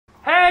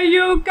Hey,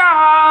 you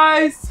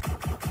guys!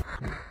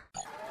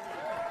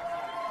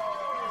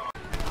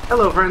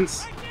 Hello,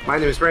 friends. My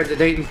name is Brandon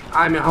Dayton.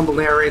 I'm your humble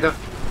narrator.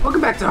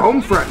 Welcome back to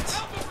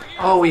Homefront.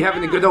 Oh, we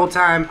having a good old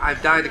time.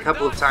 I've died a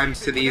couple of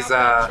times to these,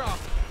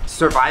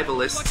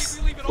 Survivalists,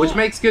 which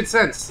makes good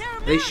sense.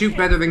 They shoot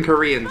better than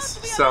Koreans,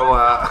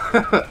 so,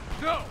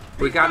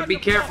 we gotta be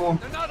careful.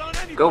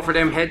 Go for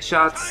them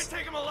headshots.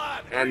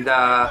 And,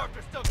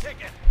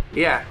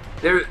 yeah,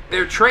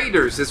 they're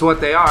traitors is what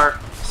they are.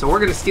 So we're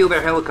gonna steal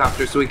their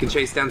helicopter so we can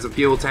chase down some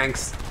fuel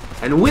tanks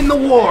and win the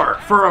war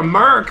for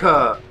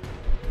America!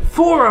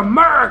 For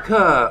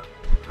America!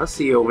 I'll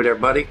see you over there,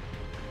 buddy.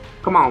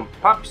 Come on,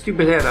 pop your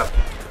stupid head up.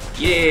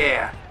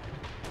 Yeah!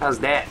 How's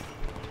that?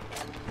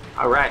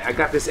 Alright, I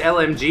got this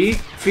LMG,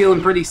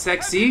 feeling pretty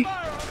sexy,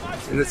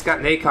 and it's got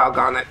an ACOG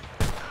on it.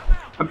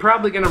 I'm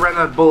probably gonna run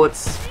out of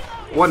bullets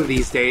one of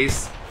these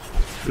days,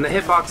 and the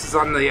hitboxes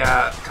on the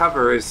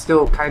cover is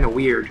still kind of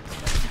weird.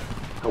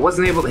 I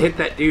wasn't able to hit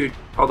that dude,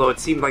 although it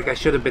seemed like I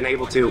should have been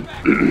able to.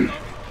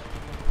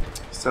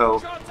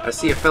 So, I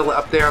see a fella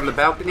up there on the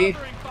balcony,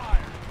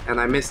 and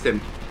I missed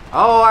him.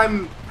 Oh,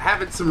 I'm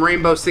having some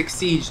Rainbow Six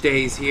Siege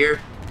days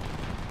here.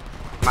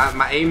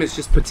 My aim is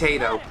just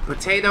potato.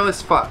 Potato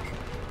as fuck.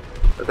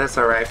 But that's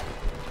alright.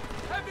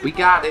 We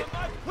got it.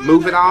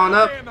 Move it on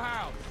up.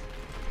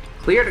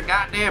 Clear the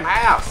goddamn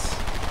house.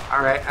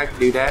 Alright, I can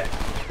do that.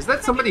 Is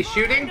that somebody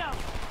shooting?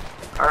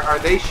 Are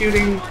they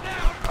shooting?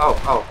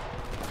 Oh.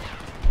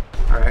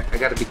 Alright, I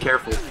gotta be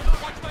careful.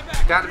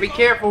 Gotta be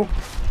careful.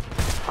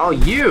 Oh,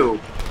 you.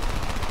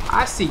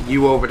 I see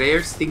you over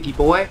there, stinky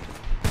boy.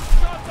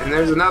 And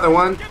there's another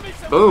one.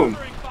 Boom.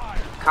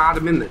 Caught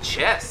him in the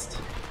chest.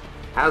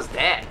 How's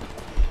that?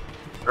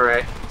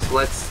 Alright, so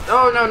let's...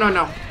 Oh,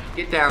 no.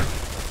 Get down.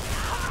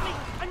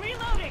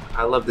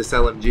 I love this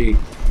LMG.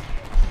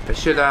 I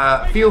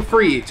should feel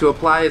free to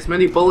apply as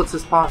many bullets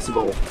as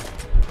possible.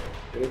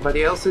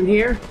 Anybody else in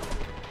here?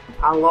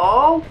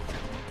 Hello?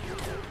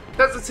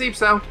 Doesn't seem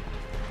so.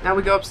 Now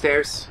we go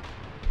upstairs.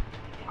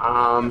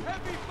 Thought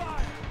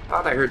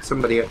I heard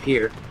somebody up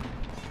here.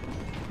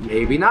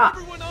 Maybe not.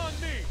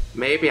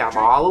 Maybe I'm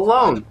all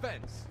alone.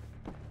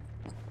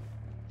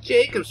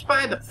 Jacob's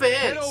by the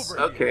fence.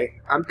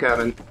 Okay, I'm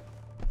coming.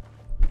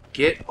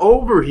 Get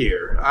over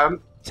here.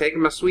 I'm taking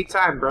my sweet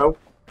time, bro.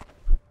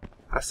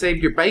 I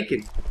saved your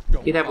bacon.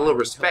 You'd have a little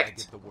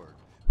respect.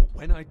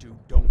 When I do,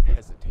 don't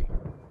hesitate.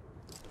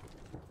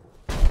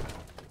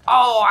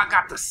 Oh, I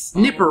got the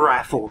sniper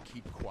rifle.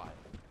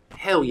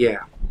 Hell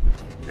yeah.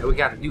 Now we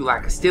gotta do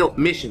like a stealth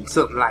mission,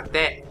 something like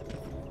that.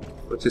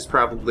 Which is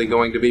probably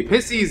going to be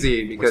piss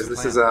easy because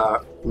this is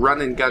a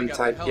run and gun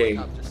type game.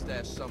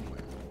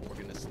 We're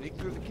gonna sneak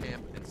through the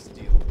camp and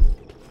steal.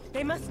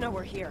 They must know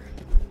we're here.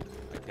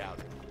 I doubt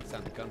it. The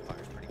sound of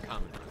gunfire is pretty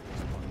common around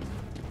this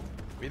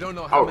point. We don't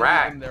know how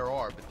many of them there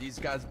are, but these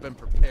guys have been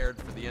prepared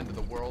for the end of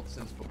the world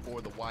since before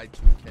the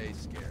Y2K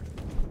scare.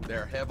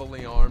 They're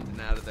heavily armed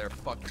and out of their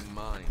fucking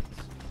minds.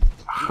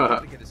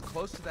 Get as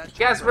close to that.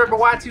 You guys remember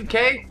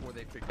Y2K?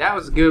 That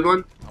was a good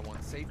one.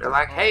 They're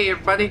like, hey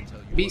everybody,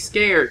 be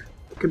scared.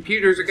 The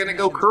computers are gonna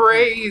go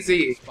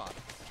crazy.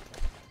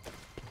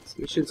 This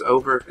mission's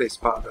over if they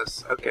spot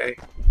us. Okay.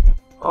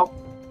 Oh,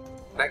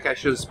 that guy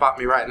should have spotted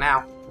me right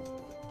now.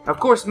 Of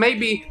course,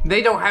 maybe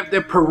they don't have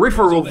their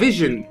peripheral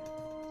vision.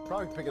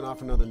 Probably picking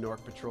off another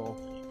Nork patrol.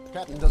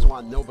 Captain doesn't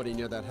want nobody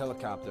near that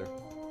helicopter.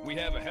 We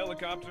have a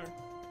helicopter?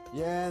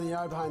 Yeah, in the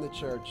yard behind the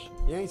church.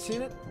 You ain't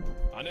seen it?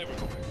 I never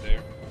go back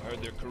there. I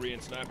heard there are Korean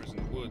snipers in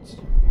the woods.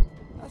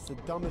 That's the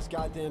dumbest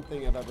goddamn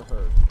thing I've ever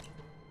heard.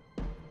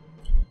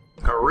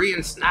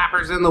 Korean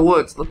snipers in the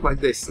woods. Look like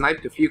they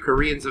sniped a few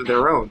Koreans of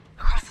their own.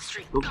 Across the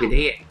street. Look at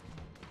that.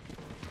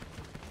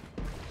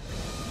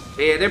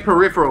 Yeah, their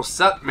peripherals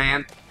suck,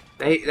 man.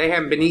 They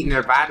haven't been eating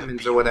their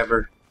vitamins or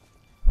whatever.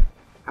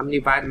 How many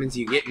vitamins are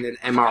you getting in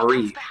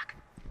MRE?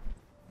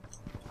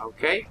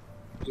 Okay.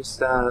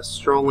 Just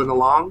strolling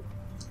along.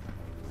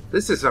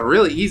 This is a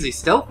really easy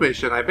stealth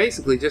mission. I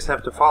basically just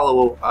have to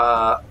follow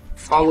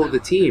the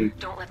team.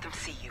 Don't let them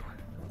see you.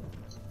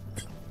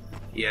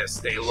 Yeah,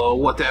 stay low,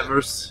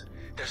 whatevers.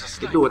 There's a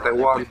They do what they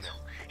want.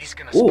 He's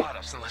gonna spot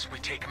us unless we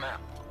take him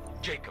out.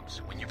 Jacobs,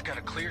 when you've got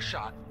a clear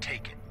shot,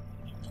 take it.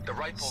 The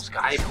rifle's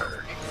got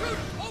Sniper.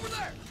 Over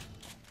there!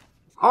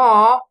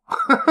 Aww.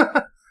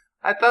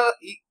 I thought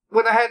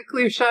when I had a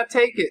clear shot,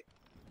 take it.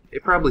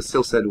 It probably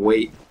still said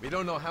wait. We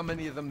don't know how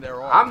many of them there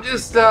are. I'm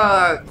just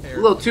a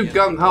little too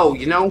gung-ho,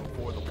 you know?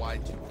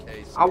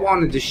 I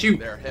wanted to shoot.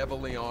 They're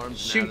heavily armed.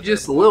 Shoot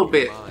just a little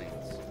bit.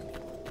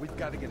 We've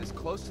got to get as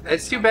close to that.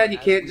 It's too bad you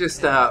can't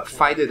just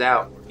fight it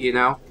out, you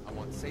know?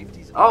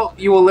 Oh,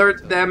 you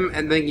alert them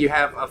and then you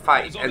have a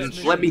fight. And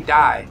let me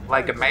die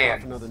like a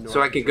man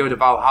so I can go to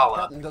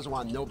Valhalla.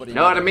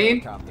 Know what I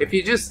mean? If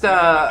you just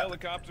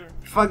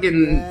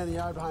fucking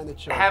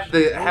have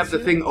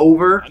the thing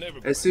over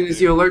as soon as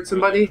you alert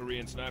somebody,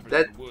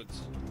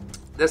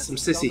 that's some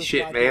sissy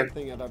shit, man.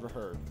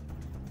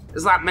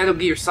 It's like Metal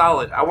Gear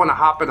Solid. I want to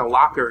hop in a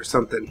locker or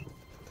something.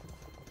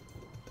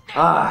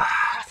 Ah,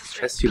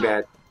 that's too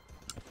bad.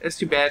 That's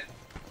too bad.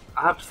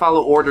 I'll have to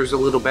follow orders a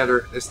little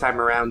better this time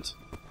around.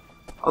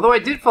 Although I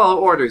did follow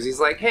orders. He's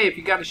like, hey, if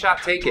you got a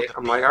shot, take it.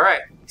 I'm like,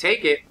 alright,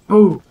 take it.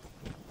 Ooh.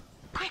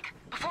 Quick,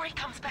 before he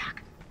comes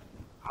back.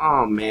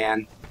 Oh,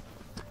 man.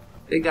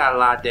 They got a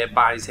lot of dead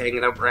bodies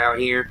hanging up around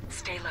here.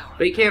 Stay low.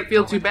 But you can't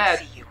feel Don't too let them bad.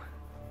 see you.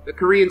 The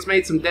Koreans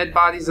made some dead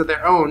bodies of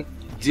their own,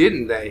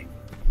 didn't they?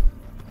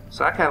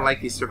 So I kind of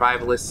like these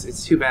survivalists.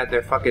 It's too bad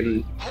they're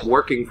fucking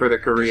working for the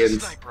There's a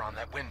Koreans. sniper on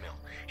that windmill.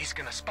 He's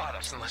gonna spot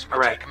us unless we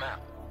Alright. take him out.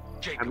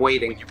 Jacob, I'm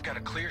waiting. when you've got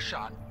a clear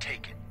shot,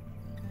 take it.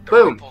 The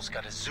Boom. rifle's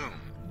got a zoom.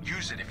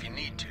 Use it if you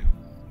need to.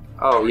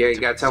 Oh, yeah, you Targets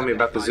gotta tell me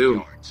about the 75 zoom.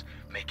 yards.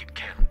 Make it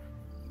count.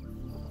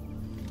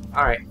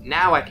 Alright,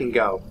 now I can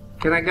go.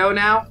 Can I go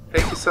now?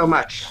 Thank you so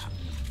much.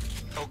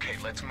 Okay,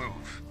 let's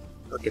move.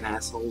 Fucking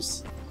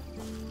assholes.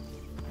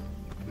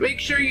 Make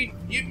sure you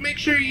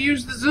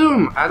use the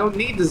zoom. I don't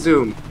need the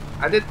zoom.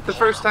 I did it the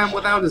first time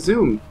without a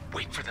zoom.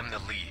 Wait for them to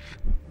leave.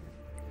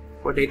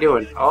 What are they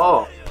doing?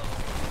 Oh.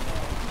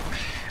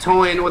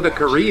 Toying with a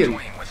Korean.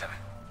 Toying with him.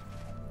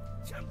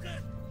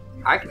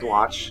 I could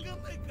watch.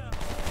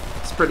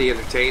 It's pretty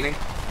entertaining.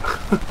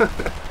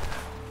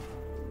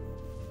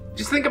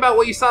 Just think about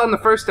what you saw in the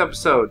first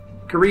episode.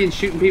 Koreans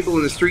shooting people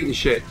in the street and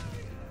shit.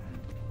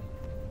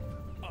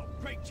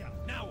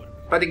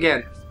 But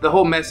again, the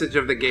whole message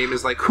of the game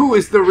is like, who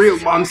is the real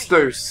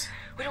monsters?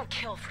 We don't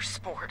kill for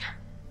sport.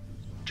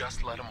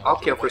 Just let him I'll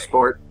walk kill for away.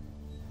 sport.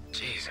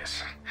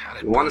 Jesus. How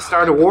did You want to Bob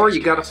start a get war? these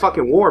You got a guys?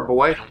 fucking war,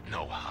 boy. I don't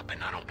know, Hop,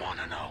 and I don't want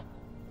to know.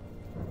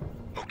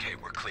 Okay,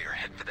 we're clear.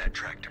 Head for that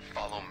tractor.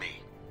 Follow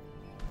me.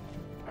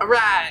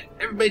 Alright,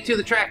 everybody to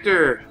the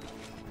tractor.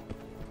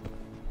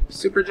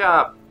 Super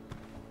job.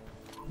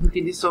 Look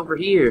at this over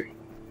here.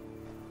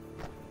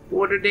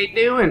 What are they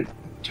doing?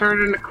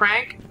 Turning the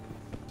crank?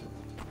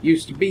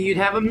 Used to be you'd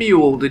have a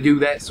mule to do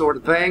that sort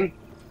of thing.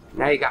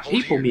 Now you got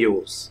people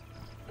mules.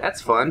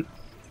 That's fun.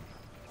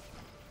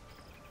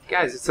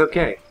 Guys, it's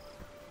okay.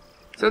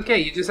 It's okay,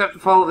 you just have to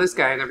follow this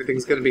guy and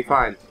everything's gonna be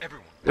fine.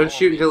 Everyone, Don't follow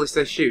shoot me. until he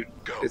says shoot.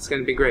 Go. It's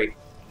gonna be great.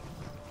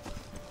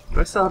 Do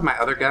I still have my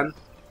other gun?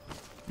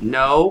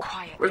 No.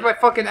 Quiet. Where's my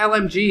fucking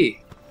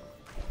LMG?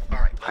 All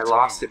right, I let's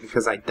lost move. it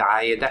because I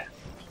died,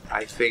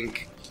 I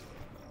think.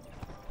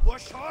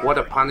 What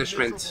a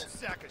punishment.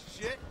 If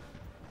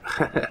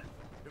those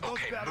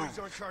Okay, batteries move.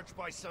 aren't charged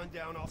by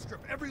sundown, I'll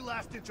strip every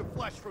last inch of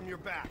flesh from your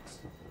backs.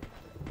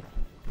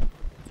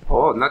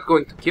 Oh, I'm not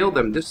going to kill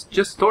them,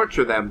 just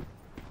torture them.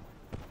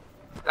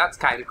 That's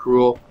kind of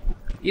cruel.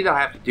 You don't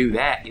have to do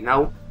that, you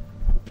know?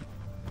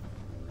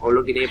 Oh,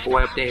 look at that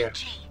boy up there.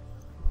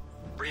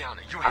 Brianna,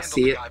 you I handle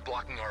see the it. guy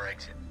blocking our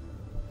exit.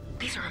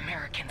 These are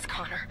Americans,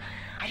 Connor.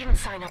 I didn't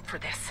sign up for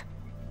this.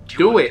 Do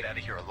Do you want it. to get out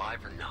of here alive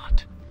or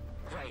not?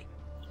 Right.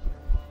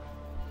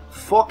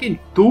 Fucking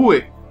do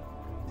it.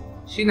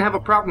 She didn't have a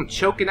problem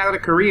choking out a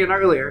Korean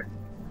earlier.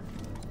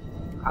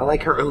 I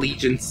like her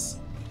allegiance.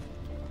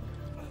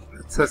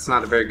 That's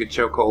not a very good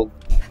chokehold.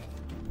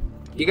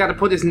 You gotta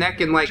put his neck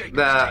in like Jacobs,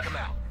 the take him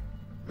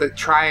out.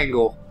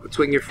 triangle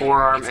between your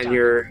forearm and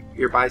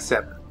your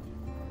bicep.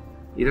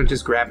 You don't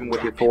just grab him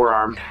with your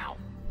forearm. Now.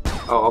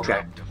 Oh,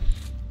 okay. Dropped him.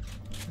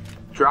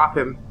 Drop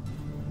him.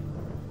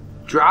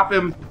 Drop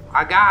him.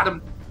 I got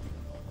him.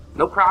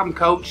 No problem,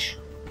 coach.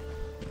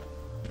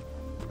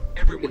 Look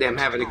Everyone at them to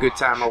the having a good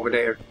time garage. over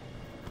there.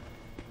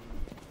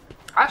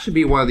 I should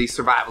be one of these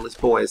survivalist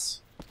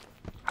boys.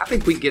 I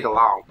think we get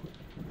along.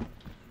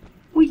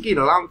 We get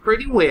along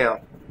pretty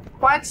well.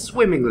 Quite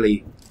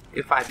swimmingly,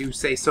 if I do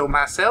say so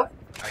myself.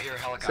 I hear a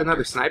It's helicopter.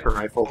 another sniper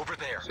rifle. Over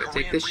there. Should I Korean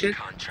take this shit?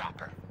 recon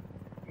chopper.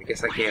 I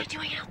guess I What are you can't.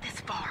 doing out this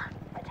far?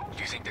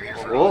 Do you think they're here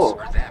for Whoa.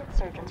 us or them?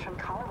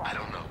 I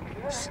don't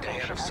know. Stay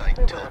out of sight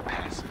until it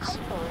passes.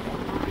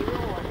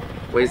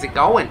 Where's it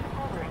going?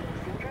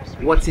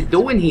 What's it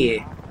doing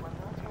here?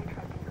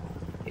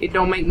 It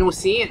don't make no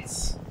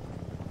sense.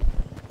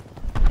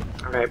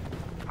 Alright,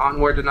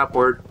 onward and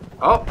upward.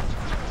 Oh,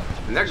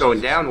 and they're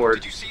going downward.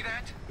 Did you see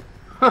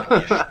that? It'll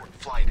be a short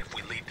flight if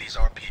we leave these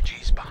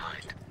RPGs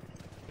behind.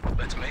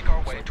 Let's make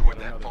our way toward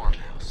that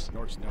farmhouse.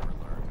 Norks never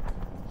learn.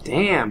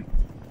 Damn. You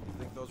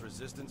think those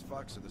resistance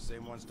fucks are the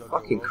same ones Dr.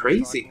 Fucking Rose was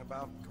crazy. talking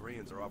about?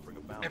 Koreans are offering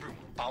a bounty. Everyone,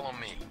 follow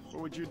me.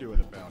 What would you do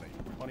with a bounty?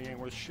 Money ain't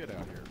worth shit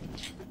out here.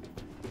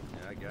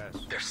 Yeah, I guess.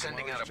 They're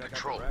sending Tomorrow, out a check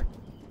patrol. the wreck.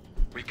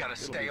 We've got to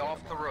It'll stay be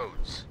off the done.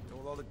 roads. Go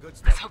with all the good Let's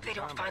stuff hope to they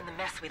don't combat. find the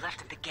mess we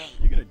left at the gate.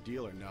 You gonna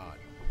deal or not?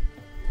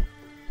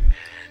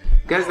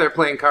 Guys that are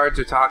playing cards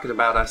are talking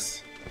about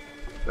us.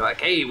 They're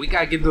like, hey, we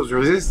gotta get those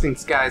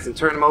resistance guys and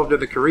turn them over to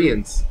the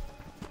Koreans.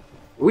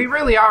 We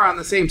really are on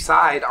the same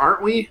side,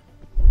 aren't we?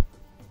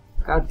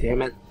 God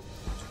damn it.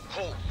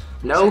 Hold.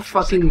 No Section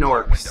fucking signal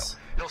our Norks.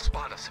 window. They'll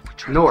spot us if we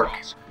turn Nork.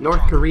 across. North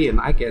Drop. Korean,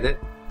 I get it.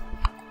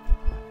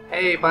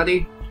 Hey,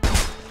 buddy.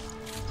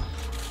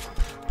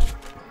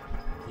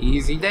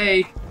 Easy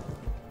day.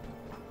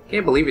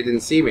 Can't believe he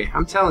didn't see me.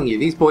 I'm telling you,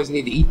 these boys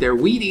need to eat their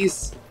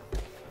Wheaties.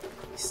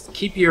 Just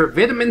keep your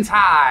vitamins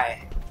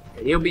high,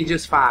 and you'll be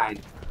just fine.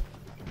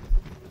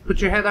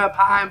 Put your head up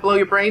high and blow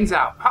your brains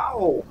out.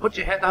 Oh, put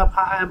your head up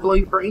high and blow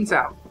your brains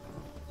out.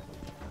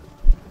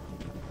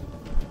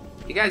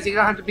 You guys, you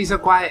don't have to be so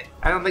quiet.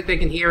 I don't think they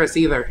can hear us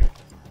either.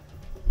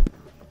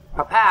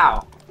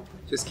 Pow.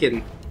 Just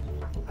kidding.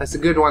 That's a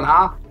good one,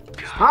 huh?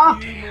 Huh?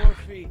 More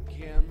feet,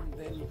 Kim,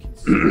 then you can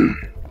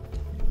see.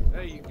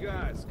 Hey, you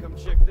guys, come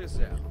check this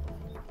out.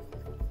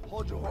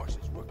 Hold your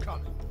horses, we're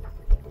coming.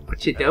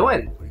 What you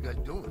doing? What are you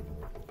guys doing?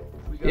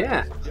 We got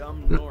Yeah. this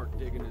dumb Nork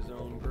digging his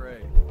own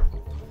grave.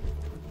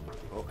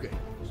 Okay,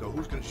 so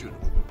who's gonna shoot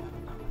him?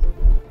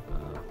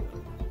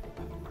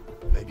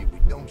 Maybe we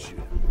don't shoot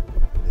him.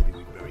 Maybe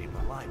we bury him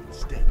alive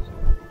instead.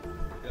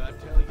 Did I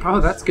tell you Oh,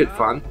 to that's good stop?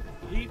 fun.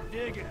 Keep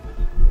digging.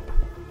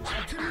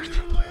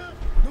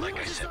 Like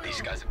I said,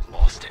 these guys have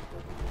lost it.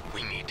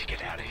 We need to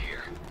get out of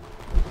here.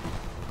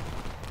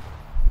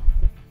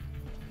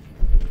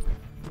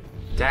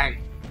 Dang.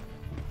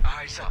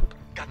 Eyes up.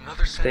 Got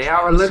another sentry They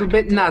are a on the little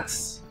bit second floor.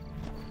 nuts.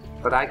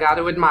 But I got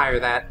to admire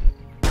that.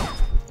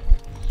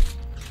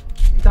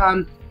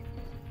 Done.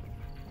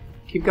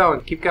 Keep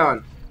going, keep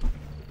going.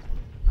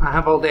 I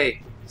have all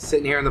day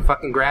sitting here in the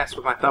fucking grass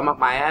with my thumb up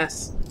my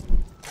ass.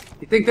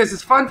 You think this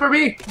is fun for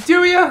me?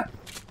 Do ya?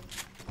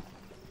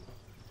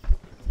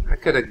 I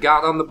could have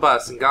got on the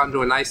bus and gotten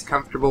to a nice,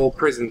 comfortable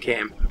prison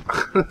camp.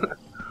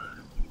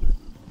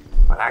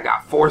 But I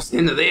got forced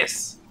into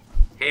this.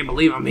 Can't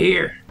believe I'm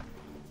here.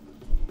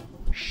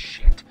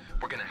 Shit.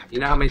 We're gonna have to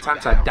You know how many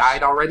cut through times the I house.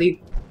 died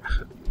already?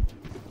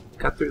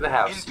 Cut through the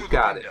house. In through You the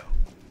got it. window.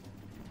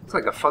 Looks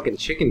like a fucking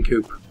chicken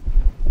coop.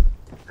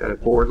 Got a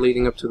board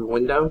leading up to the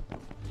window.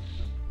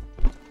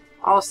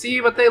 Oh, see,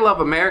 but they love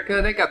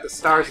America. They got the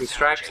stars and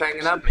stripes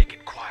hanging up. Make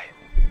it quiet.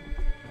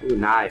 Ooh,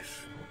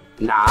 knife.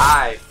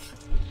 Knife.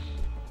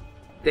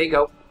 There you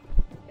go.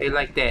 They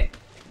like that.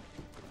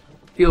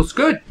 Feels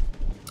good.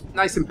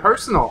 Nice and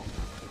personal.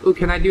 Ooh,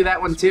 can I do that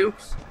one too?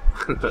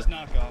 Just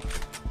knock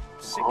off.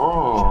 Sick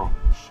Oh.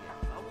 shit.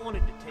 I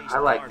wanted to taste I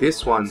like hard,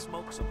 this but one.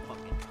 smoke some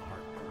fucking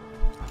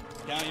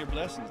tar. Count your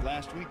blessings.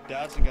 Last week,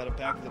 Dodson got a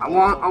pack of the I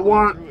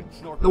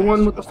want the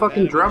one with the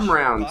fucking drum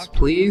rounds,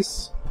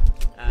 please.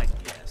 I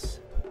guess.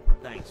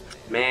 Thanks,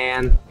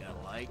 Man, man.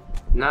 Got a light?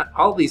 not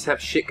all these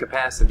have shit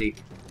capacity.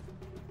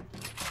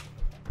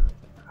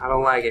 I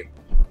don't like it.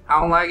 I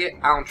don't like it.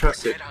 I don't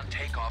trust it. Get on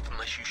takeoff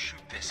unless you shoot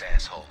this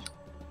asshole.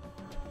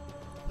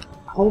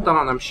 Hold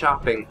on, I'm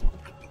shopping.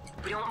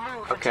 We don't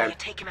move Okay. until you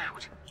take him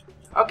out.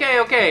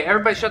 Okay,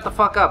 everybody shut the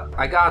fuck up.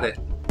 I got it.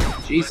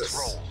 Let's Jesus.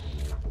 roll.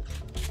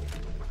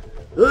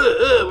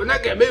 We're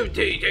not gonna move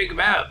until you take them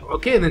out.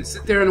 Okay, then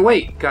sit there and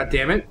wait. God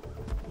damn it.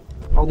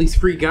 All these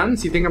free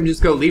guns, you think I'm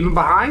just gonna leave them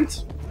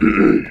behind?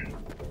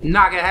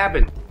 Not gonna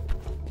happen.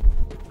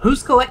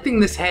 Who's collecting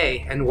this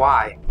hay and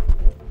why?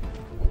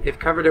 They've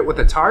covered it with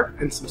a tarp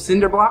and some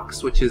cinder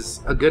blocks, which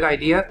is a good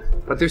idea,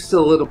 but there's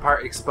still a little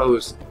part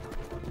exposed.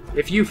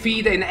 If you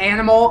feed an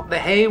animal the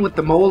hay with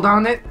the mold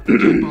on it,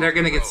 they're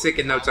gonna get sick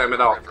in no time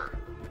at all.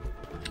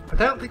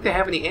 But I don't think they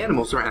have any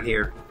animals around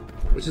here,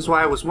 which is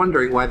why I was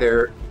wondering why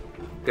they're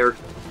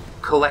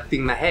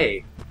collecting the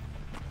hay.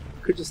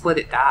 Could just let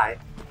it die.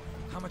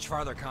 How much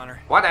farther,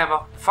 Connor?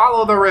 Whatever.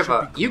 Follow the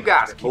river. You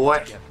got it,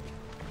 boy.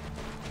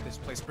 This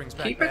place brings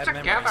back Keep it bad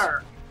memories.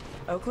 together.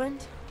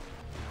 Oakland?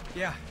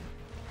 Yeah.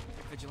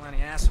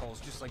 Vigilante assholes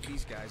just like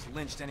these guys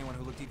lynched anyone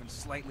who looked even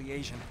slightly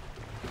Asian.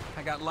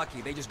 I got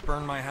lucky. They just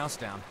burned my house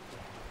down.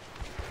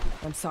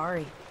 I'm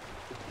sorry.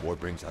 War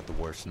brings out the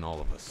worst in all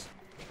of us.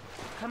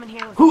 Come in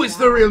here with Who me is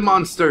now. the real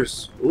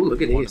monsters? Ooh,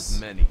 look at One this.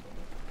 of many.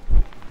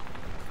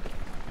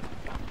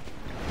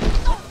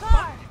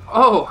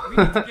 Oh, We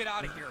need to get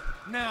out of here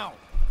now.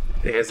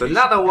 there's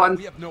another one.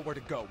 We have nowhere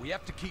to go. We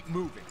have to keep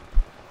moving.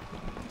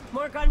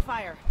 More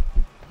gunfire.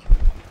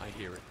 I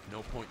hear it.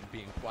 No point in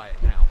being quiet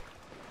now.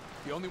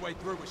 The only way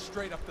through is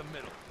straight up the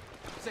middle.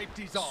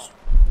 Safety's all.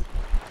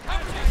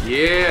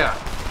 Yeah.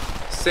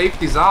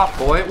 Safety's off,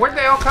 boy. Where'd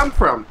they all come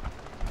from?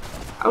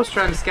 I was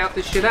trying to scout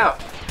this shit out.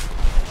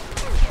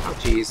 Oh,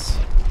 jeez.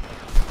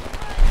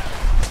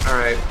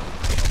 Alright.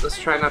 Let's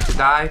try not to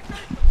die.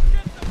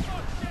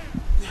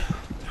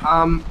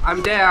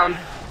 I'm down.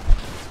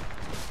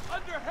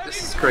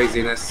 This is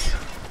craziness.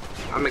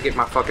 I'm gonna get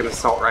my fucking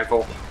assault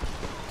rifle.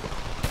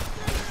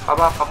 Pop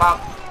up, pop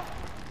up.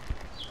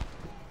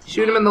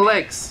 Shoot him in the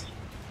legs.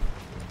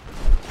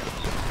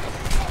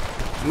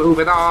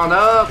 Moving on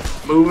up.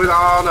 Moving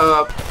on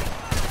up.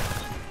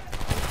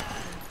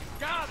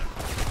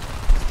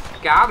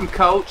 Got him,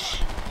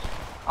 coach.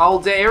 All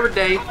day, every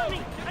day.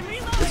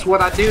 It's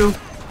what I do.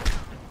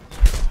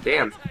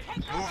 Damn.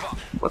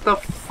 What the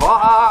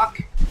fuck?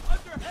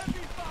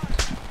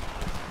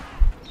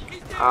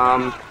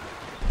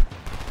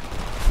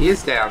 He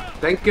is down.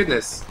 Thank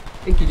goodness.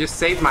 I think you just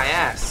saved my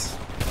ass.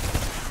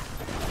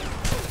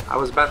 I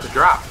was about to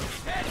drop.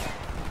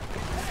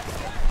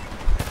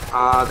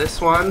 This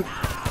one.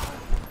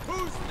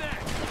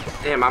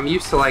 Damn, I'm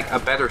used to like a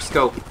better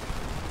scope.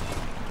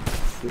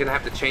 I'm gonna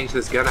have to change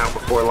this gun out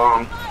before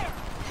long.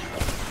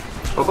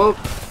 Boop boop.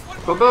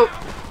 Boop boop.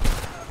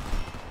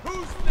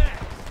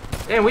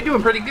 Damn, we're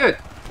doing pretty good.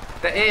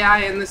 The AI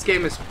in this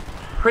game is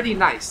pretty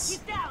nice.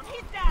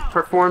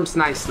 Performs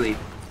nicely.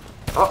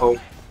 Uh-oh.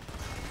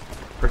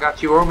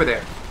 Forgot you were over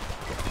there.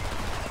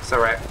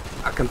 That's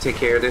alright. I'll come take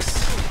care of this.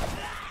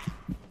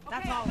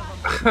 That's all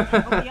of them.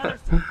 Hope the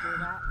others didn't do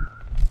that.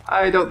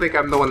 I don't think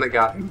I'm the one that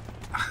got him.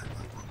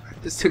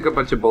 Just took a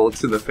bunch of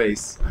bullets in the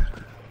face.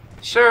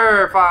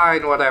 Sure,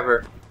 fine,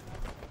 whatever.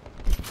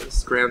 Let's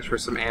scrounge for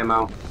some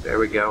ammo. There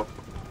we go.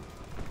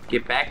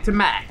 Get back to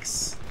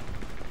max.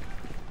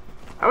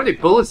 How many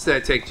bullets did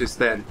I take just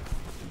then?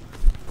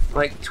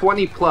 Like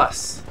 20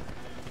 plus.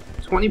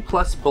 20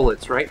 plus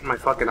bullets right in my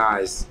fucking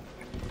eyes.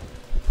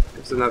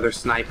 There's another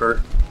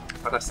sniper.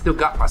 But I still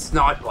got my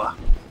sniper.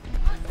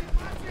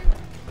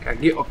 Can I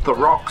get up the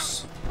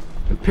rocks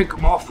and pick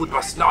them off with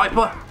my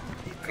sniper?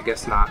 I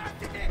guess not.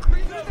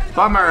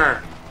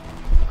 Bummer.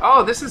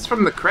 Oh, this is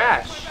from the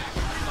crash.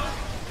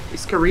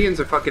 These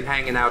Koreans are fucking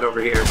hanging out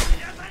over here.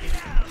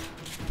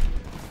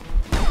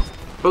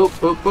 Boop,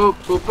 boop, boop,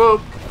 boop,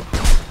 boop.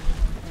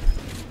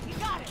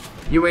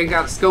 You ain't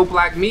got a scope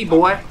like me,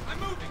 boy.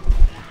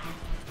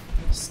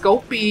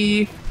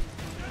 Scopey.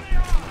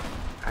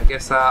 I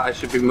guess I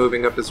should be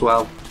moving up as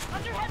well.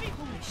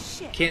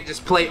 Can't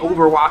just play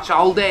Overwatch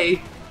all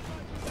day.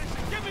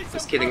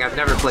 Just kidding, I've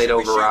never played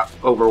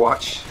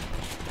Overwatch.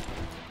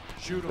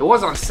 It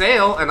was on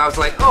sale, and I was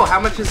like, oh, how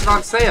much is it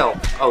on sale?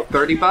 Oh,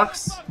 30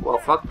 bucks? Well,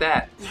 fuck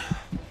that.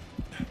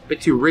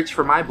 Bit too rich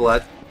for my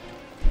blood.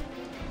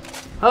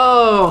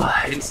 Oh,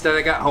 instead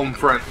I got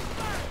Homefront.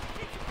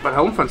 But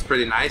Homefront's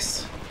pretty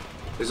nice.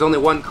 There's only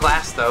one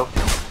class, though.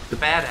 The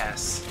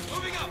badass.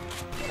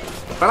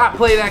 But I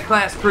play that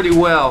class pretty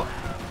well.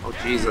 Oh,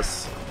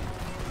 Jesus.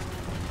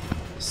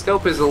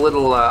 Scope is a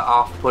little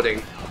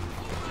off-putting.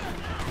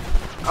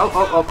 Oh,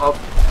 oh, oh, oh.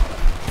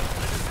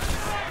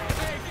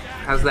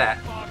 How's that?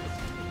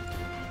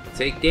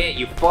 Take that,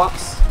 you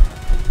fucks.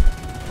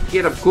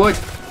 Get him good.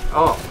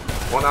 Oh,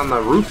 one on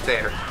the roof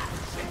there.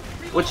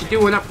 What you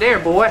doing up there,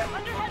 boy?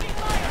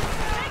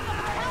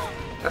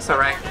 That's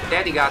alright.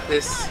 Daddy got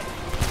this.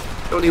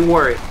 Don't even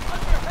worry.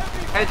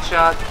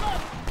 Headshot.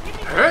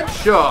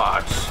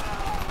 Headshots.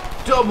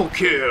 Double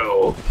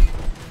kill.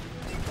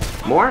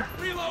 More?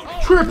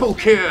 Triple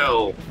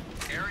kill.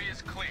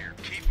 Area's clear.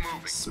 Keep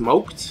moving.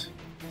 Smoked?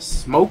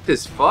 Smoked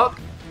as fuck?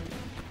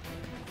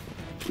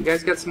 You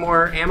guys got some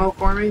more ammo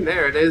for me?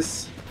 There it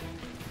is.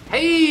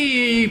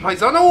 Hey,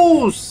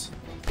 paisanos!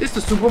 It's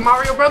the Super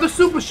Mario Brothers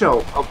Super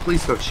Show. Oh,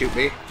 please don't shoot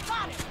me.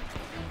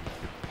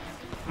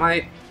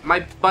 My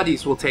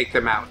buddies will take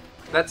them out.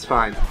 That's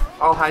fine.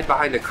 I'll hide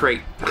behind a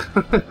crate.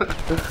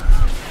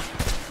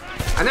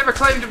 I never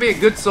claimed to be a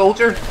good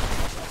soldier.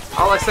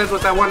 All I said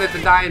was I wanted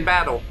to die in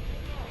battle.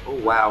 Oh,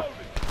 wow.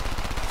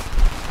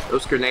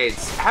 Those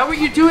grenades. How are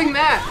you doing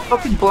that?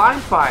 Fucking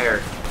blind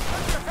fire.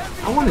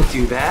 I want to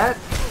do that.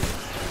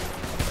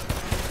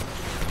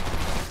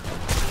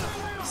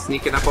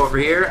 Sneaking up over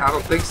here? I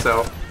don't think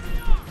so.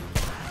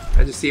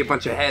 I just see a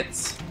bunch of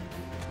heads.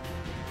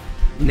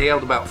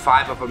 Nailed about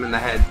 5 of them in the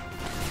head.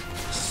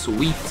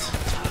 Sweet.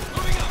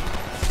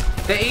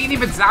 They ain't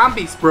even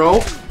zombies,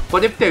 bro.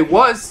 But if they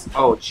was...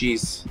 Oh,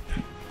 jeez.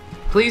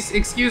 Please,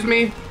 excuse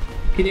me.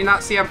 Can you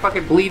not see I'm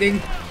fucking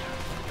bleeding?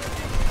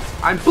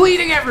 I'm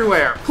bleeding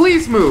everywhere.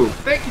 Please move.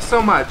 Thank you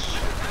so much.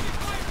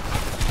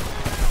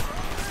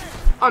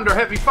 Under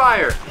heavy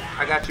fire.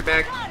 I got your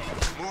back.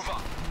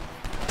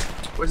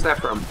 Where's that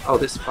from? Oh,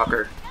 this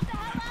fucker.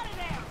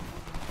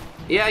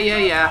 Yeah.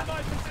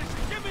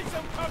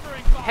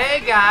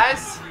 Hey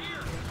guys.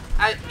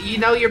 You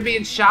know you're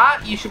being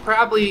shot. You should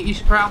probably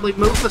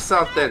move for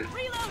something.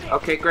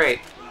 Okay, great.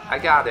 I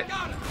got it.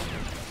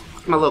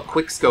 My little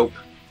quick scope.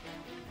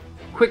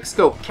 Quick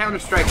scope.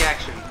 Counter-Strike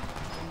action.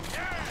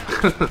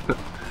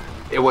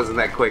 It wasn't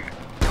that quick,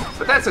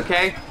 but that's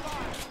okay.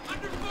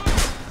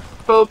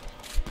 Boop.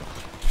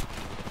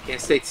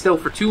 Can't stay still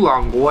for too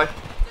long, boy.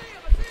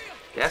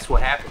 That's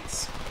what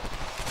happens.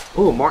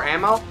 Ooh, more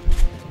ammo?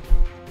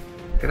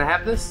 Can I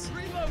have this?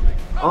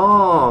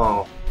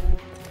 Oh.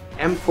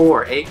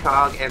 M4,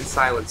 ACOG, and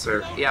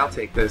silencer. Yeah, I'll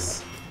take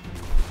this.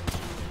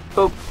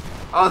 Boop.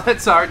 Oh,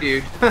 that's our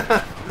dude.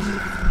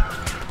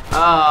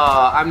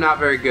 Oh, I'm not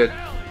very good.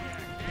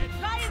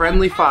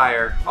 Friendly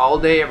fire. All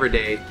day, every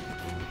day.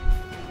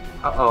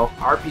 Uh-oh.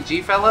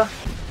 RPG fella?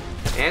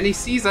 And he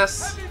sees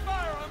us.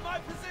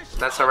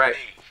 That's alright.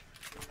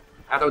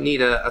 I don't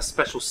need a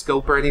special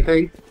scope or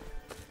anything.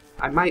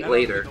 I might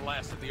later.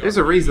 There's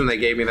a reason they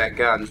gave me that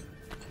gun.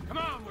 Come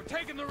on, we're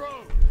taking the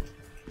road.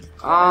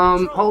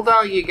 Hold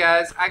on, you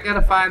guys. I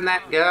gotta find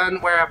that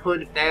gun where I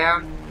put it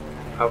down.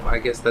 Oh, I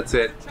guess that's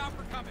it.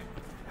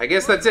 I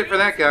guess that's it for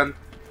that gun.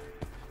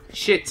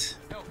 Shit.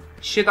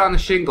 Shit on the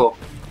shingle.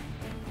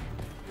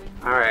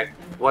 Alright,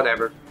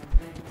 whatever.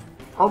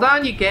 Hold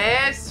on, you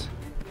guys.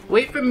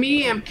 Wait for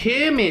me, I'm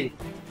coming.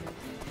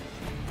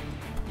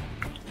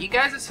 You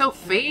guys are so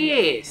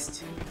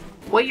fast.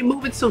 Why are you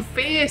moving so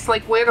fast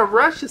like we're in a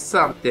rush or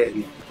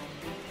something?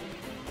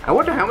 I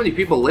wonder how many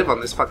people live on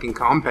this fucking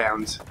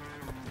compound.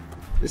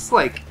 It's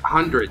like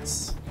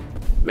hundreds.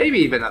 Maybe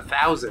even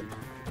 1,000.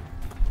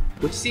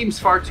 Which seems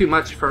far too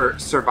much for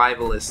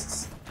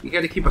survivalists. You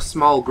gotta keep a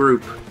small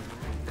group.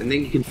 And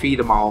then you can feed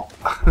them all.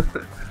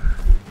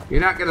 You're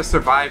not gonna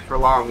survive for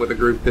long with a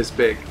group this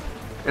big.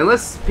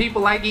 Unless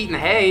people like eating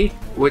hay,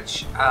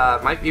 which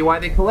might be why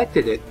they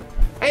collected it.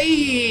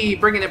 Hey,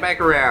 bringing it back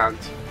around.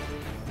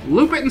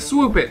 Loop it and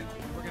swoop it.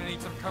 We're gonna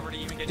need some cover to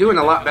even get Doing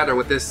a lot better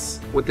with this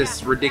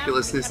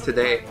ridiculousness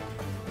today.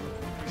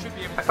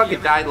 I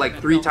fucking died like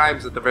 3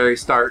 times at the very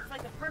start,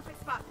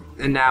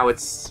 and now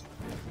it's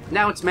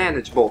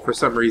manageable for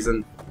some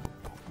reason.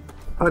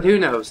 But who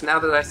knows? Now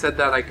that I said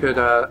that, I could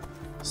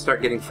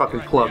start getting fucking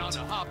plugged.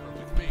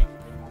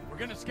 We're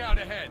gonna scout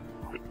ahead.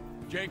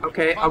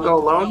 Okay, I'll go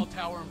alone.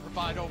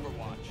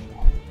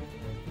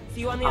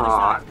 See you on the other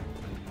side.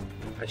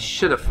 I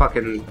should have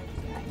fucking...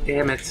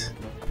 Damn it.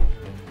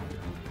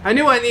 I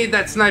knew I needed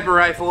that sniper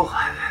rifle.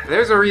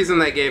 There's a reason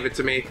they gave it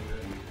to me.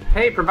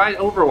 Hey, provide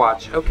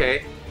overwatch.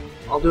 Okay.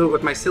 I'll do it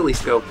with my silly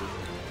scope.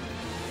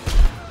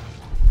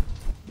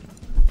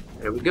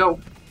 There we go.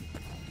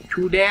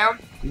 2 down.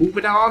 Move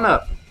it on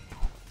up.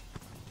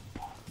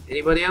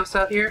 Anybody else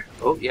out here?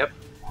 Oh, yep.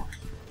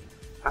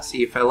 I see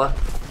you, fella.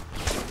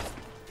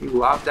 You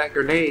lobbed that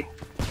grenade.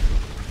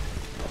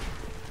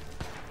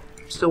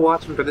 I'm still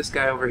watching for this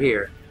guy over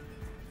here.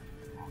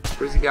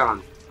 Where's he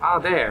gone? Ah,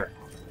 there.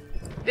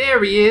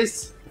 There he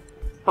is!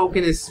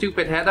 Poking his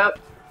stupid head up.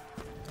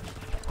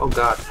 Oh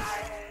god.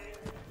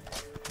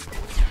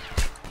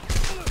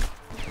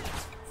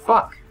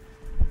 Fuck.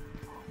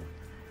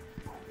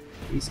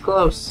 He's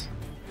close.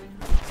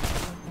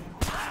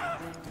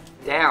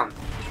 Down.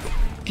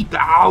 Get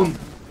down!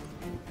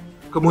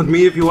 Come with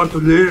me if you want to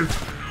live.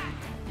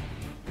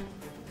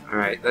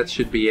 Alright, that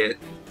should be it.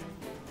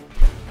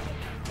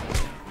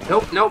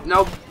 Nope, nope,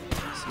 nope.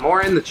 There's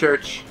more in the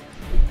church.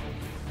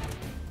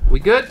 We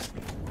good?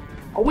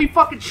 Are we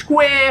fucking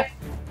square?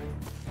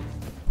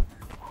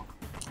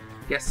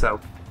 Guess so.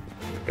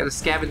 Gotta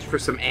scavenge for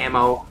some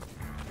ammo.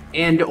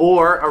 And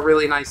or a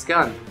really nice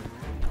gun.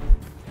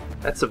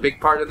 That's a big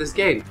part of this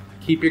game.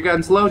 Keep your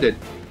guns loaded.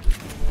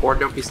 Or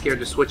don't be scared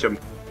to switch them.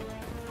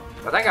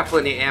 But I got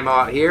plenty of ammo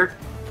out here.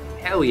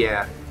 Hell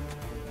yeah.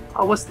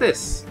 Oh, what's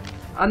this?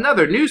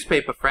 Another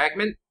newspaper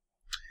fragment.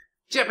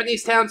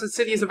 Japanese towns and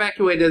cities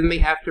evacuated in the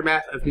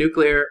aftermath of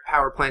nuclear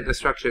power plant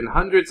destruction.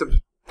 Hundreds of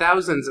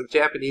thousands of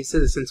Japanese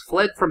citizens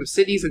fled from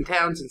cities and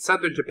towns in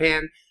southern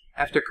Japan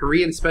after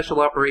Korean special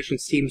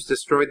operations teams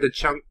destroyed the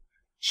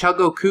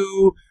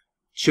Chugoku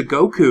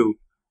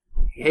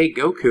hey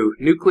Goku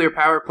nuclear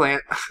power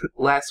plant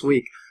last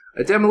week.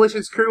 A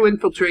demolitions crew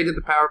infiltrated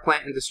the power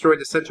plant and destroyed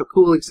essential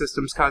cooling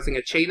systems, causing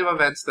a chain of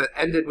events that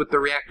ended with the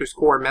reactor's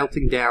core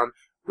melting down,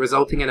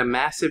 resulting in a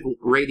massive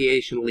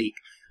radiation leak.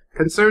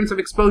 Concerns of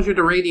exposure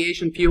to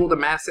radiation fueled a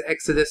mass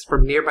exodus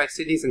from nearby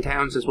cities and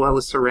towns as well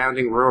as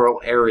surrounding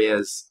rural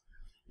areas.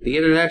 The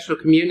international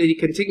community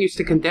continues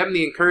to condemn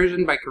the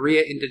incursion by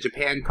Korea into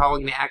Japan,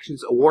 calling the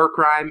actions a war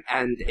crime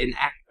and an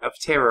act of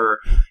terror.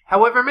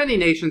 However, many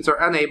nations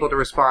are unable to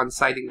respond,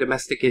 citing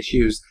domestic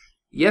issues.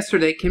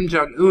 Yesterday, Kim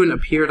Jong-un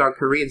appeared on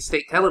Korean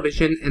state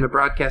television in a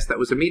broadcast that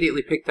was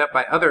immediately picked up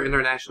by other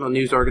international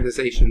news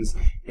organizations.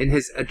 In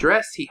his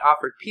address, he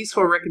offered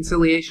peaceful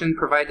reconciliation,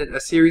 provided a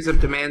series of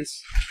demands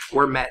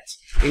were met,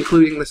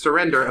 including the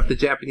surrender of the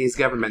Japanese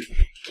government.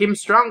 Kim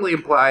strongly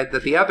implied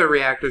that the other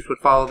reactors would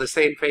follow the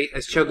same fate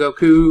as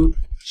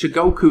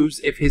Chugoku's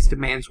if his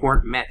demands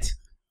weren't met.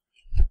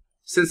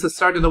 Since the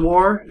start of the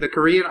war, the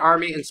Korean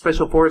Army and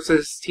Special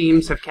Forces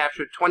teams have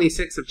captured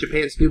 26 of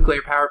Japan's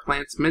nuclear power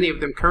plants, many of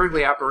them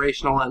currently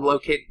operational and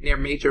located near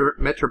major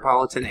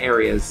metropolitan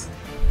areas.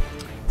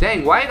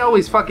 Dang, why it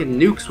always fucking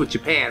nukes with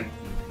Japan?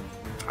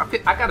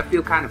 I gotta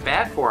feel kind of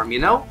bad for them, you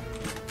know?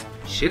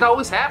 Shit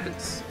always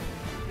happens.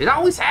 It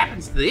always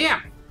happens to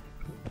them.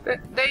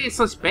 They ain't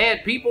such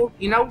bad people,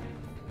 you know?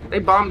 They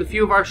bombed a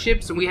few of our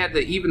ships and we had to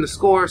even the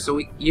score,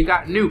 so you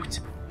got nuked.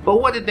 But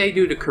what did they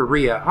do to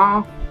Korea,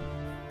 huh?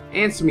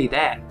 Answer me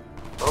that.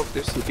 Oh,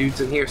 there's some dudes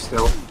in here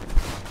still.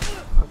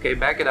 Okay,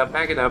 back it up,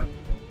 back it up.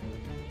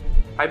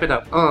 Pipe it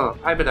up,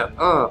 pipe it up,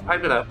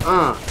 pipe it up,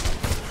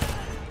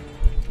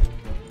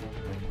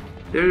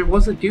 There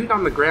was a dude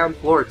on the ground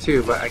floor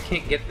too, but I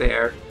can't get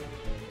there.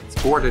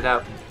 It's boarded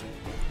up.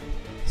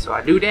 So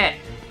I do that.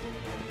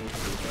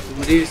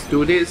 Do this,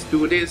 do this,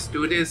 do this,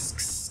 do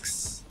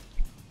this.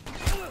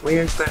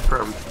 Where's that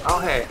from? Oh,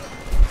 hey.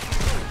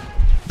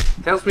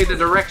 Tells me the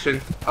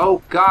direction.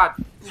 Oh, God.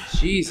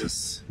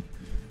 Jesus.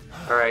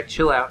 Alright,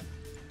 chill out.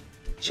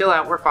 Chill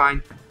out, we're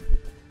fine.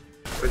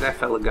 Where'd that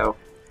fella go?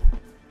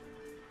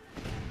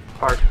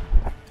 Fart.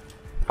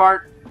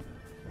 Fart.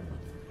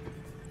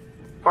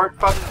 Fart,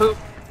 fuck, poop.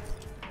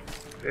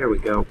 There we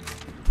go.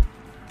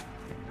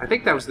 I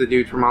think that was the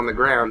dude from on the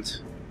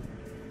ground.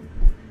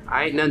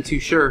 I ain't none too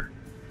sure.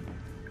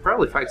 I'll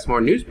probably find some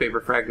more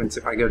newspaper fragments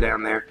if I go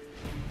down there.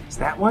 Is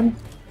that one?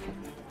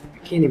 I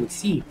can't even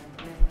see.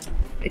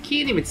 I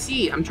can't even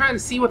see. I'm trying to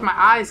see with my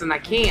eyes and I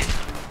can't.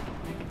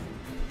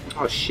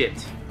 Oh shit.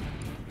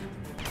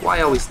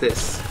 Why always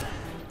this?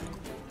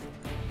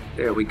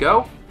 There we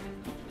go.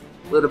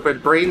 A little bit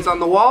of brains on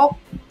the wall.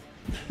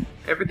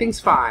 Everything's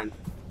fine.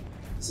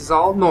 This is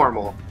all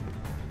normal.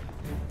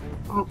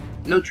 Oh,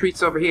 no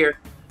treats over here.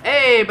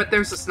 Hey, but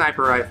there's a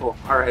sniper rifle.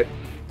 Alright.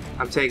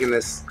 I'm taking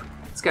this.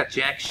 It's got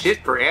jack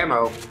shit for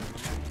ammo.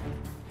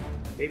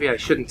 Maybe I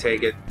shouldn't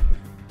take it.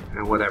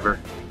 Whatever.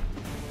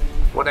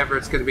 Whatever,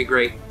 it's gonna be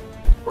great.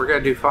 We're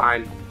gonna do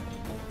fine.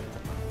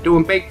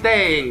 Doing big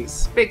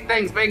things! Big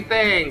things, big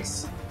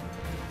things!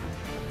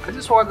 I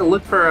just wanted to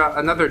look for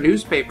another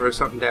newspaper or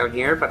something down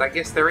here, but I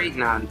guess there ain't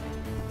none.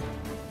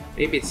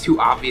 Maybe it's too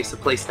obvious a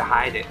place to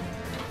hide it.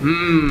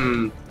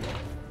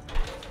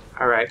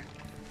 Alright.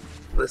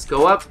 Let's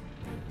go up.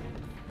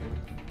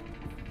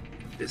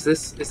 Is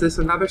this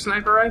another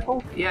sniper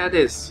rifle? Yeah, it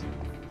is.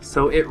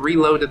 So it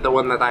reloaded the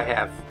one that I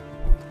have.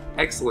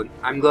 Excellent.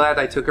 I'm glad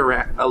I took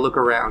a look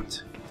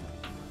around.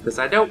 Because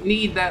I don't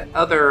need that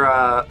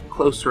other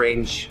close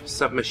range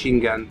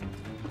submachine gun.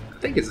 I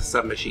think it's a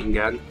submachine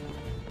gun.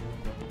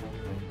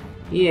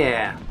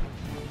 Yeah.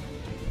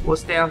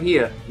 What's down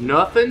here?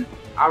 Nothing?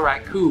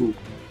 Alright, cool.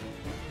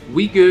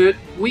 We good.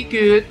 We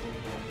good.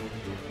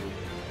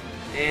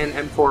 And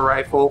M4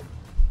 rifle.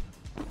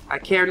 I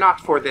care not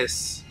for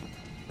this.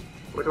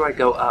 Where do I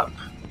go up?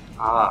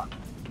 Ah.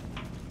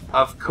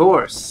 Of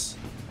course.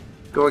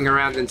 Going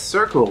around in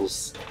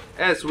circles.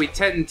 As we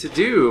tend to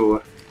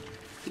do.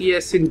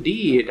 Yes,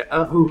 indeed.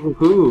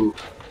 Hoo.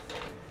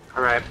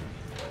 Alright.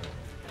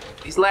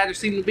 These ladders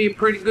seem to be in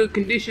pretty good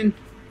condition.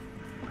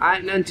 I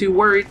ain't none too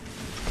worried.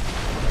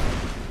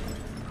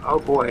 Oh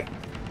boy.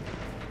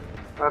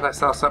 Thought I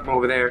saw something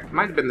over there.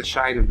 Might have been the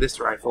shine of this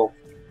rifle.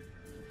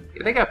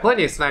 Yeah, they got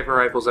plenty of sniper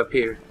rifles up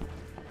here.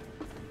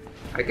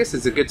 I guess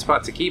it's a good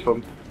spot to keep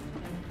them.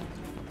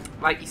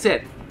 Like you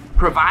said,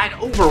 provide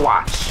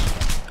overwatch.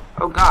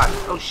 Oh god.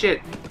 Oh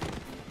shit.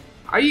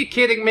 Are you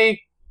kidding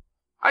me?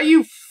 Are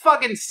you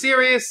fucking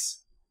serious?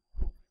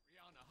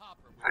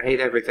 I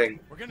hate everything.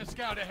 We're gonna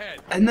scout ahead.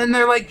 And then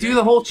they're like, do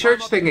the whole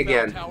church thing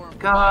again.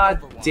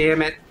 God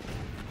damn it.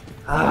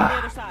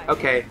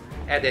 Okay,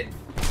 edit.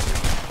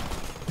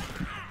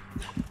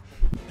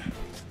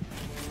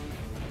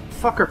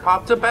 Fucker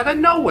popped up out of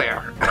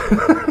nowhere.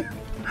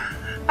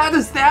 How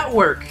does that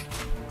work?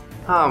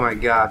 Oh my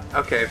god.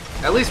 Okay,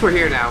 at least we're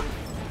here now.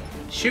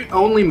 Shoot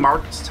only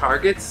marked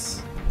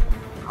targets.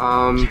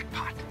 Are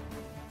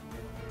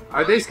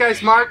these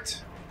guys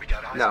marked?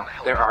 No,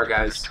 there are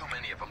guys.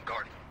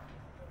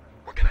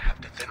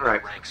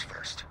 Alright.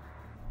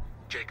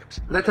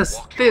 Let us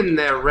thin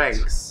their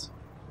ranks.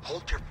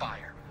 Hold your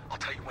fire. I'll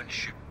tell you when to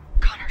shoot.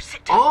 Connor,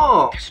 sit down.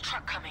 Oh! There's a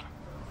truck coming.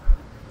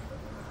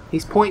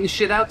 He's pointing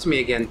shit out to me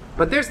again.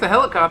 But there's the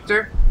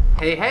helicopter.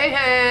 Hey, hey,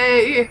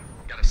 hey!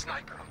 Got a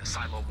sniper on the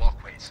silo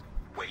walkways.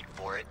 Wait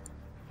for it.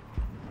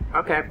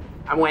 Okay,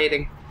 I'm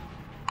waiting.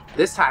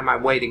 This time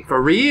I'm waiting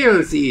for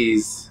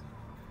realsies.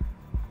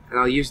 And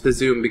I'll use the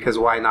zoom because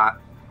why not?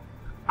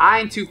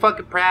 I ain't too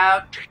fucking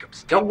proud.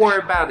 Don't worry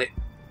about it.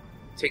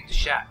 Take the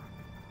shot.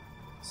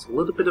 It's a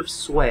little bit of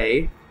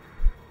sway.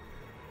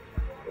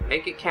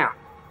 Make it count.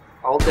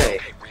 All day.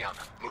 Okay,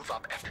 Rihanna, move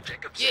up after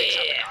Jacobs takes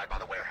out the guy by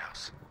the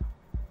warehouse.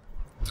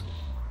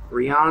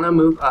 Rihanna,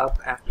 move up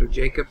after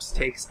Jacobs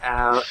takes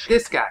out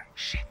this guy.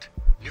 Shit.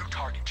 New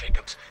target,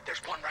 Jacobs. There's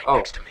one right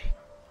next to me.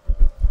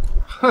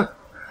 Huh.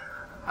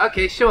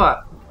 Okay,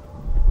 sure.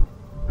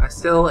 I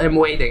still am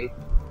waiting.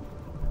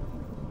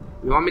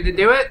 You want me to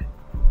do it?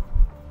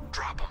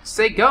 Drop him.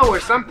 Say go or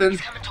something.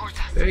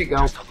 There you go.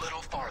 Just a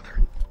little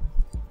farther.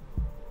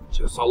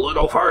 Just a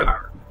little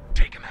further.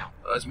 Take him out.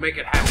 Let's make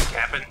it happen,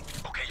 Captain.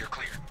 Okay, you're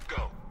clear.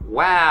 Go.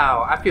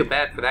 Wow, I feel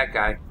bad for that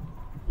guy.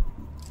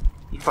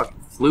 He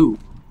fucking flew.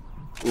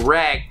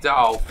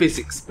 Ragdoll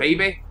physics,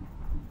 baby.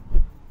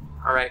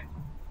 Alright.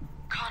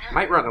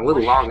 Might run a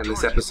little long in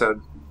this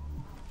episode.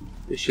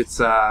 This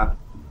shit's,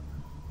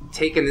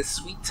 taking its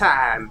sweet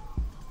time.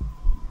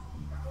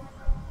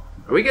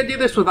 Are we gonna do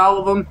this with all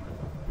of them?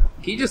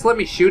 Can you just let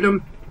me shoot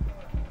them?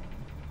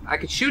 I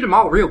could shoot them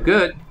all real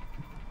good.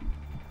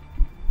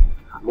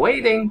 I'm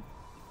waiting.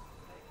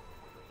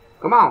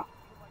 Come on.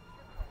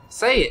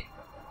 Say it.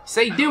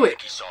 Say do it.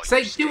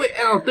 Say do it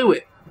and I'll do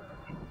it.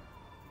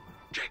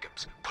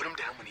 Jacobs, put him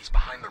down when he's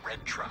behind the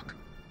red truck.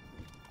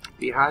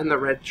 Behind the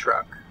red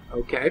truck.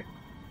 Okay.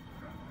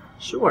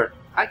 Sure,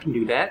 I can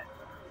do that.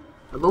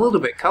 I'm a little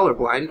bit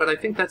colorblind, but I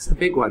think that's the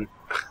big one.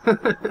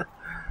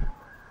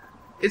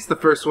 It's the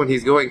first one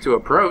he's going to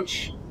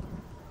approach.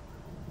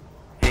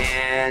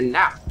 And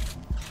now.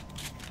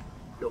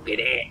 Look at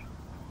it.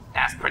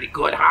 That's pretty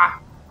good, huh?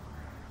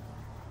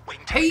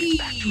 Hey,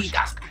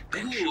 that's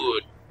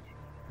good.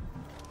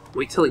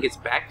 Wait till he gets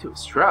back to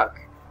his truck.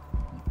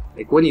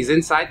 Like when he's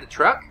inside the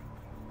truck?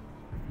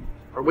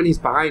 Or when he's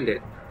behind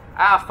it?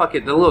 Ah, fuck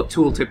it. The little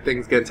tooltip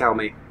thing's gonna tell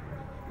me.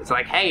 It's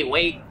like, hey,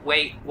 wait.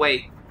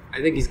 I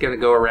think he's gonna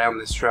go around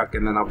this truck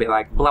and then I'll be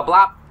like, blah,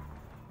 blah.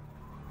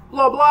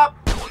 Blah, blah.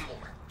 One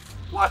more.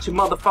 Watch your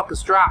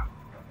motherfuckers drop.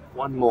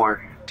 One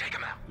more. Take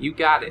him out. You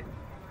got it.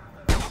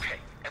 Okay,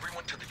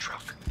 everyone to the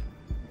truck.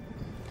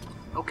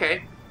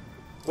 Okay.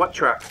 What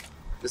truck?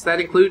 Does that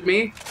include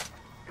me?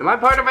 Am I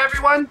part of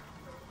everyone?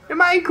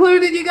 Am I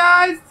included, you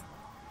guys?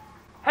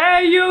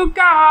 Hey, you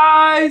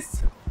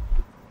guys!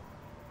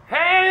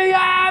 Hey,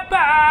 I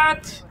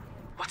bet!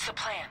 What's the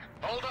plan?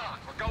 Hold on,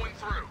 we're going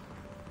through.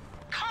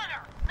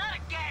 Connor, not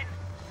again!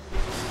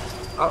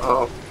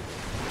 Uh-oh.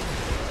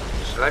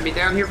 Should I be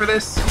down here for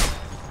this?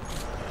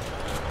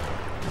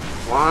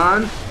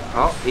 One.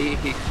 Oh, he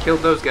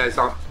killed those guys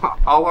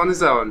all on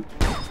his own.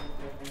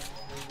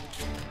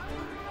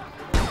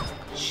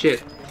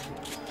 Shit.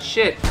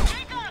 Shit.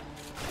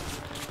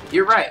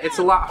 You're right, it's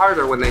a lot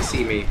harder when they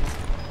see me.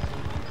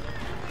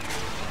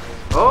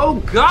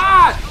 Oh,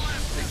 God!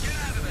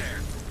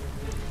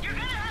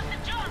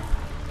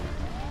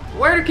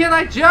 Where can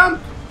I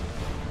jump?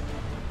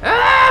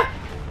 Ah!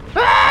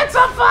 Ah, it's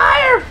on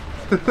fire!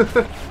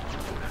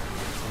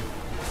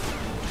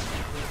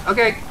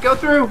 Okay, go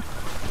through.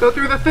 Go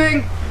through the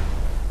thing.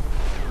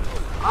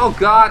 Oh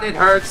God, it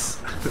hurts.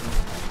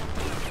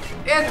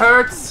 It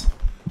hurts.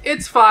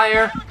 It's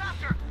fire.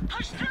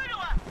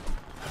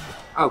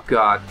 Oh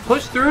God,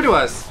 push through to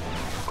us.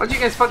 Why don't you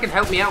guys fucking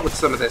help me out with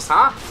some of this,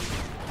 huh?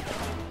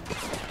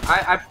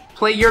 I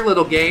play your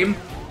little game.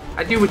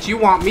 I do what you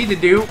want me to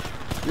do.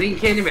 Then you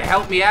can't even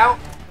help me out?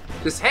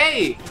 Just,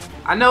 hey,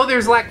 I know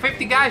there's like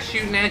 50 guys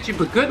shooting at you,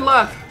 but good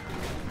luck.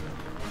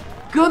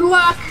 Good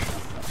luck!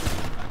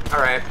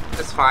 Alright,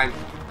 that's fine.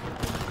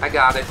 I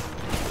got it.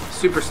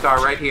 Superstar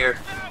right here.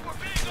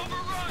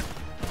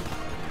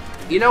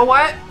 You know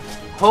what?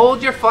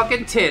 Hold your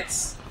fucking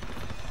tits.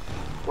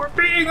 We're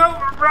being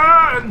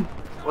overrun!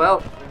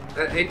 Well,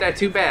 ain't that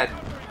too bad.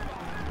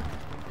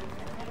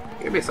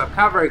 Give me some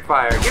covering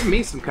fire. Give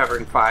me some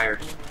covering fire.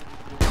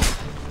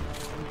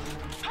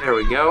 There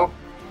we go.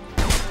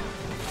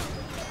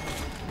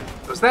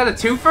 Was that a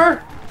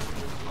twofer?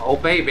 Oh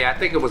baby, I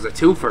think it was a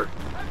twofer.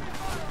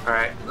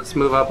 Alright, let's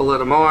move up a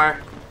little more.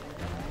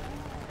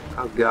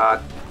 Oh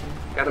God.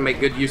 Gotta make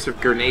good use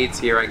of grenades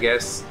here, I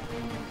guess.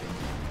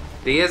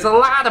 There's a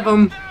lot of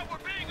them.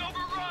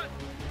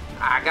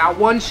 I got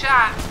one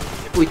shot.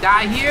 If we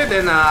die here,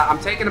 then I'm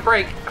taking a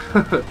break.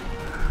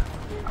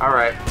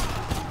 Alright.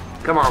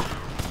 Come on.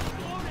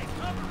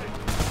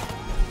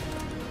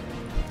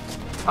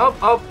 Oh,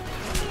 oh.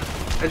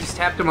 I just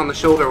tapped him on the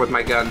shoulder with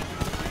my gun.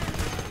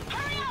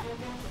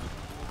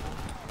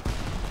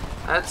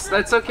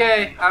 That's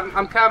okay.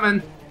 I'm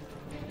coming.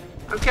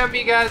 I'm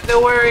coming, you guys.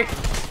 Don't worry.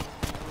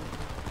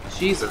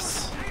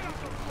 Jesus.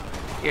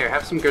 Here,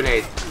 have some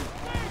grenade.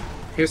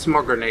 Here's some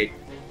more grenade.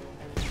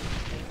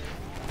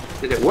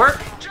 Did it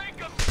work?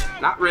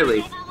 Not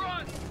really.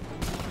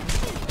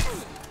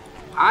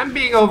 I'm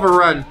being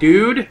overrun,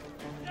 dude.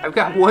 I've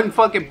got one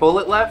fucking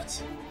bullet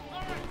left.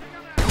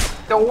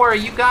 Don't worry,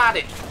 you got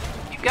it.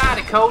 You got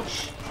it,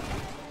 coach.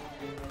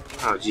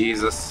 Oh,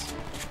 Jesus.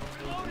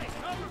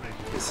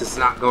 This is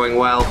not going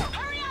well.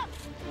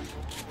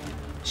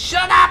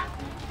 Shut up!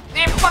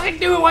 They fucking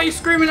do it while you're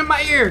screaming in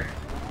my ear.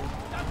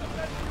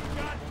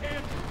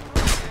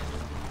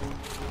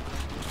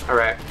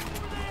 Alright.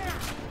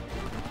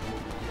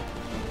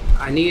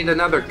 I need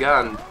another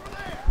gun.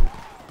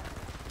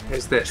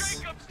 Here's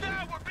this.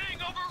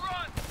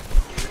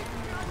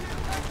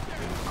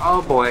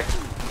 Oh boy.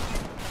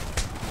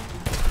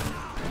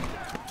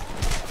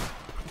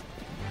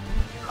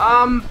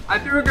 I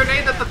threw a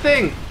grenade at the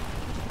thing.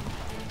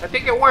 I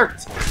think it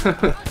worked.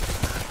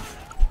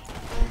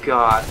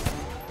 God.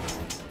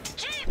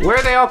 Where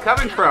are they all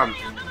coming from?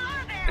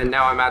 And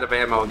now I'm out of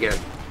ammo again.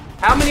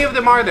 How many of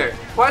them are there?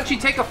 Why don't you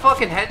take a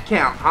fucking head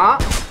count, huh?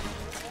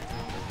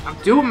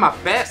 I'm doing my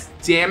best,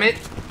 damn it.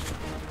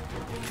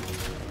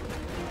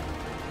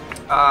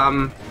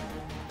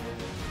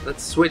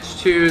 Let's switch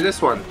to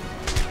this one.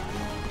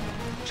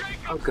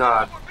 Oh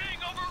God.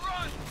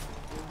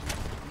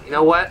 You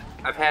know what?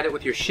 I've had it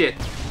with your shit.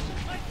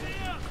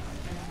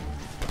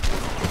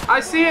 I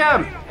see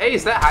him! Hey,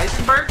 is that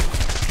Heisenberg?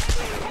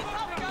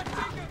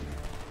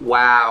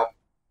 Wow.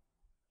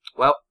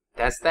 Well,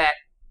 that's that.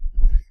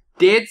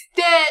 Dead's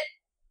dead!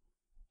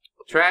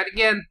 We'll try it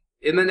again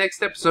in the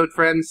next episode,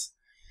 friends.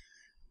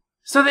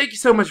 So thank you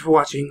so much for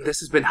watching. This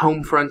has been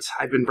Homefront.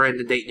 I've been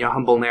Brandon Dayton, your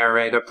humble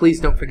narrator. Please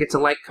don't forget to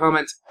like,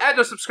 comment, and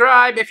to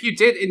subscribe if you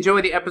did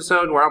enjoy the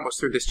episode. We're almost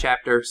through this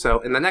chapter,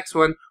 so in the next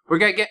one, we're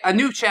gonna get a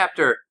new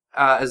chapter,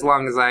 as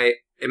long as I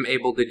am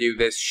able to do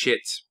this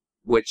shit.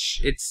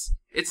 Which, it's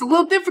a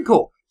little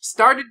difficult.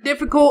 Started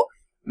difficult,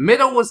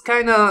 middle was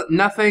kinda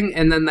nothing,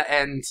 and then the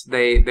end,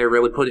 they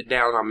really put it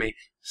down on me.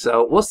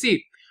 So, we'll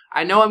see.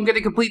 I know I'm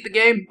gonna complete the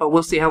game, but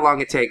we'll see how long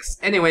it takes.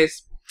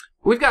 Anyways,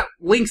 we've got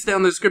links down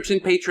in the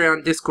description,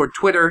 Patreon, Discord,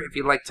 Twitter. If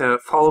you'd like to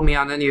follow me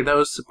on any of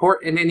those,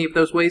 support in any of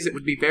those ways, it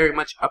would be very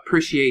much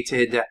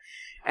appreciated.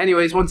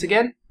 Anyways, once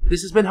again,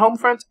 this has been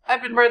Homefront.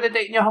 I've been Brandon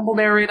Dayton, your humble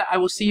narrator. I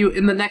will see you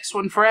in the next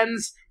one,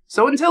 friends.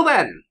 So until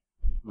then,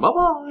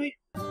 bye-bye.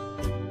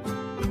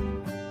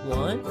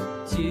 1,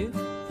 2,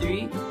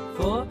 3,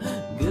 4.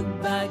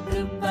 Goodbye,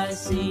 goodbye,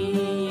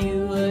 see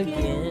you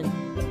again.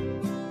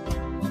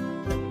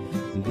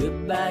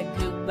 Goodbye,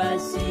 goodbye,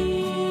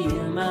 see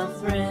you, my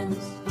friends.